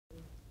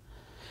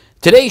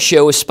Today's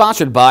show is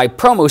sponsored by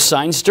Promo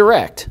Signs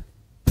Direct.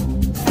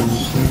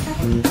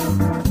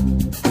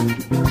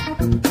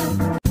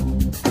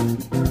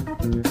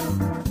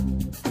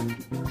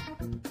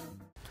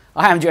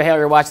 Hi, I'm Joe Haley.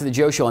 You're watching The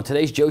Joe Show. On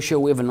today's Joe Show,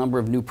 we have a number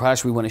of new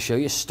products we want to show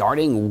you,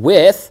 starting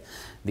with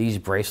these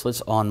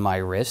bracelets on my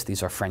wrist.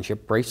 These are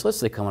friendship bracelets.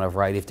 They come in a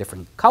variety of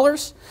different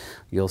colors.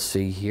 You'll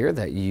see here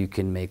that you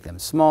can make them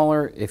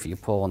smaller. If you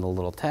pull on the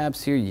little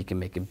tabs here, you can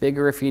make it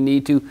bigger if you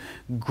need to.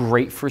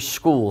 Great for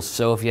schools.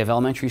 So if you have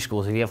elementary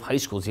schools, if you have high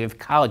schools, you have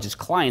colleges,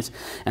 clients,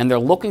 and they're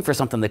looking for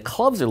something, the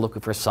clubs are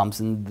looking for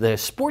something, the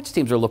sports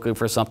teams are looking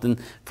for something,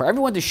 for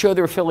everyone to show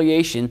their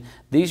affiliation,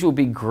 these will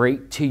be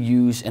great to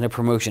use in a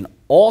promotion.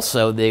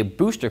 Also, the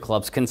booster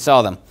clubs can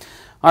sell them.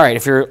 All right,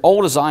 if you're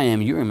old as I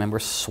am, you remember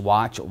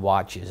Swatch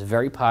watches.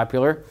 Very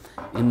popular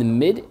in the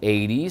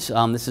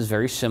mid-'80s. This is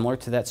very similar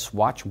to that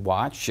Swatch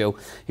watch. So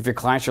if your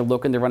clients are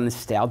looking to run a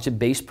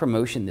nostalgia-based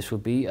promotion, this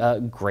would be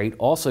great.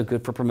 Also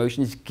good for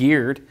promotions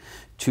geared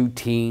to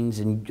teens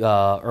and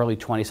early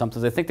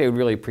 20-somethings. I think they would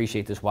really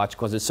appreciate this watch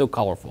because it's so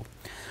colorful.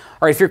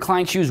 All right, if your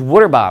clients use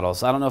water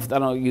bottles, I don't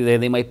know,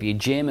 they might be a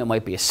gym, it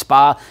might be a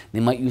spa, they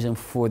might use them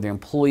for their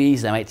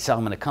employees, they might sell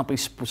them in a company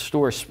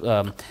store,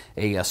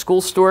 a school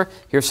store.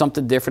 Here's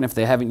something different. If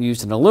they haven't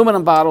used an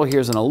aluminum bottle,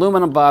 here's an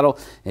aluminum bottle.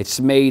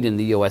 It's made in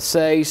the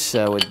USA,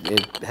 so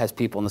it has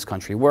people in this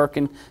country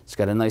working. It's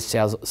got a nice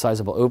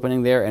sizable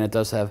opening there, and it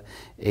does have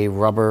a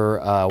rubber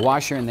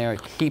washer in there.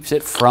 It keeps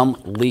it from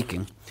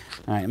leaking.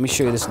 All right, let me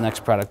show you this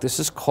next product. This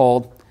is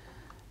called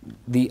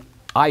the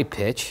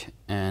iPitch,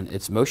 and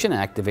it's motion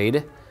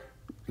activated,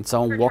 and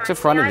someone walks in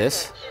front of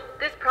this.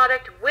 This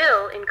product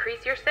will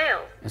increase your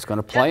sales. It's going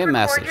to play a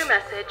message. Your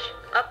message,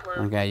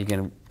 upload. Okay, you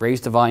can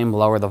raise the volume,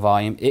 lower the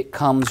volume. It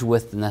comes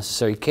with the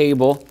necessary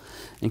cable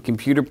and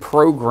computer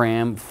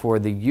program for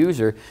the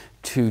user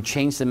to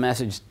change the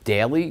message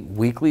daily,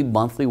 weekly,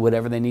 monthly,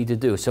 whatever they need to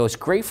do. So it's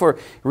great for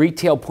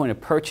retail point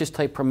of purchase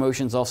type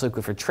promotions, also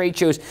good for trade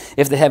shows.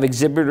 If they have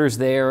exhibitors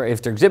there,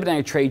 if they're exhibiting at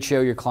a trade show,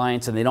 your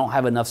clients, and they don't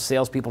have enough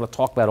salespeople to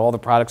talk about all the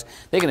products,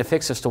 they can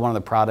affix this to one of the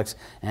products,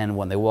 and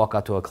when they walk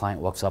up to a client,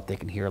 walks up, they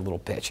can hear a little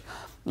pitch.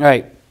 All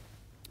right.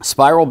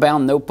 Spiral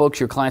bound notebooks,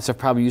 your clients have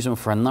probably used them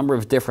for a number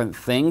of different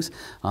things.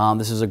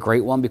 This is a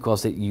great one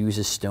because it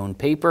uses stone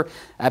paper.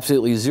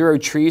 Absolutely zero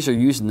trees are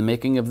used in the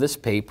making of this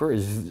paper.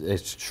 It's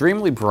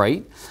extremely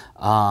bright.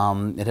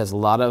 It has a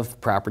lot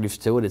of properties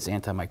to it. It's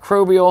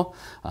antimicrobial,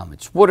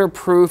 it's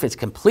waterproof, it's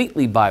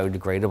completely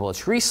biodegradable,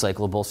 it's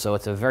recyclable, so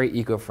it's a very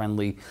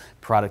eco-friendly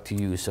product to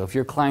use. So if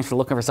your clients are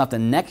looking for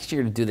something next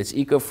year to do that's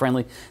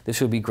eco-friendly,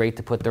 this would be great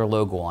to put their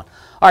logo on.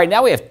 All right,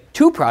 now we have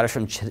two products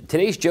from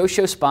today's Joe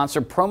Show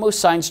sponsor, Promo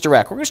Signs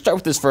Direct. We're going to start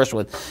with this first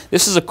one.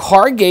 This is a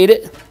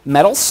corrugated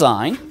metal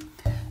sign.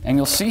 And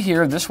you'll see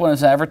here, this one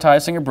is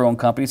advertising a brewing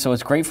company, so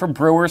it's great for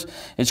brewers,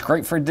 it's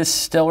great for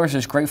distillers,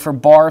 it's great for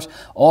bars,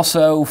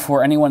 also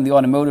for anyone in the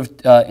automotive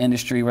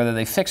industry, whether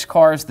they fix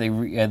cars,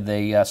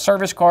 they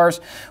service cars,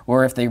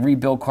 or if they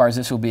rebuild cars,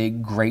 this will be a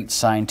great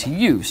sign to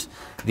use.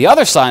 The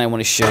other sign I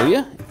want to show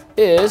you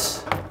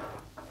is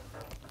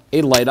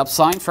a light-up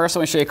sign. First,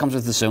 I'm going to show you it comes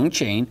with its own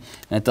chain,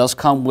 and it does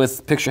come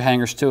with picture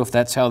hangers too, if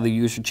that's how the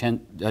user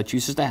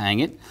chooses to hang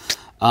it.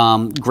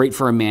 Great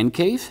for a man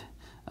cave.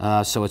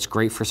 So it's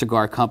great for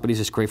cigar companies,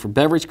 it's great for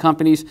beverage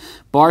companies.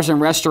 Bars and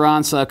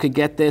restaurants could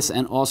get this,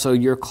 and also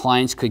your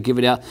clients could give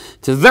it out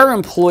to their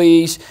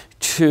employees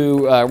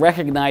to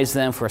recognize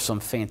them for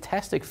some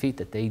fantastic feat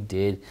that they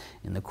did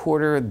in the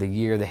quarter, the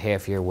year, the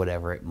half year,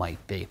 whatever it might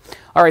be.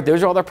 All right,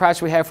 those are all the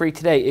products we have for you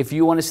today. If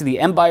you want to see the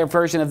end-buyer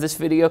version of this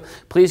video,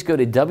 please go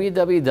to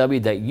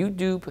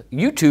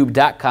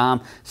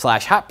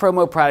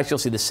www.youtube.com/hotpromoproducts. You'll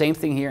see the same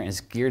thing here, and it's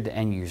geared to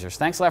end users.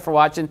 Thanks a lot for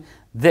watching.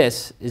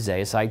 This is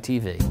ASI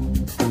TV.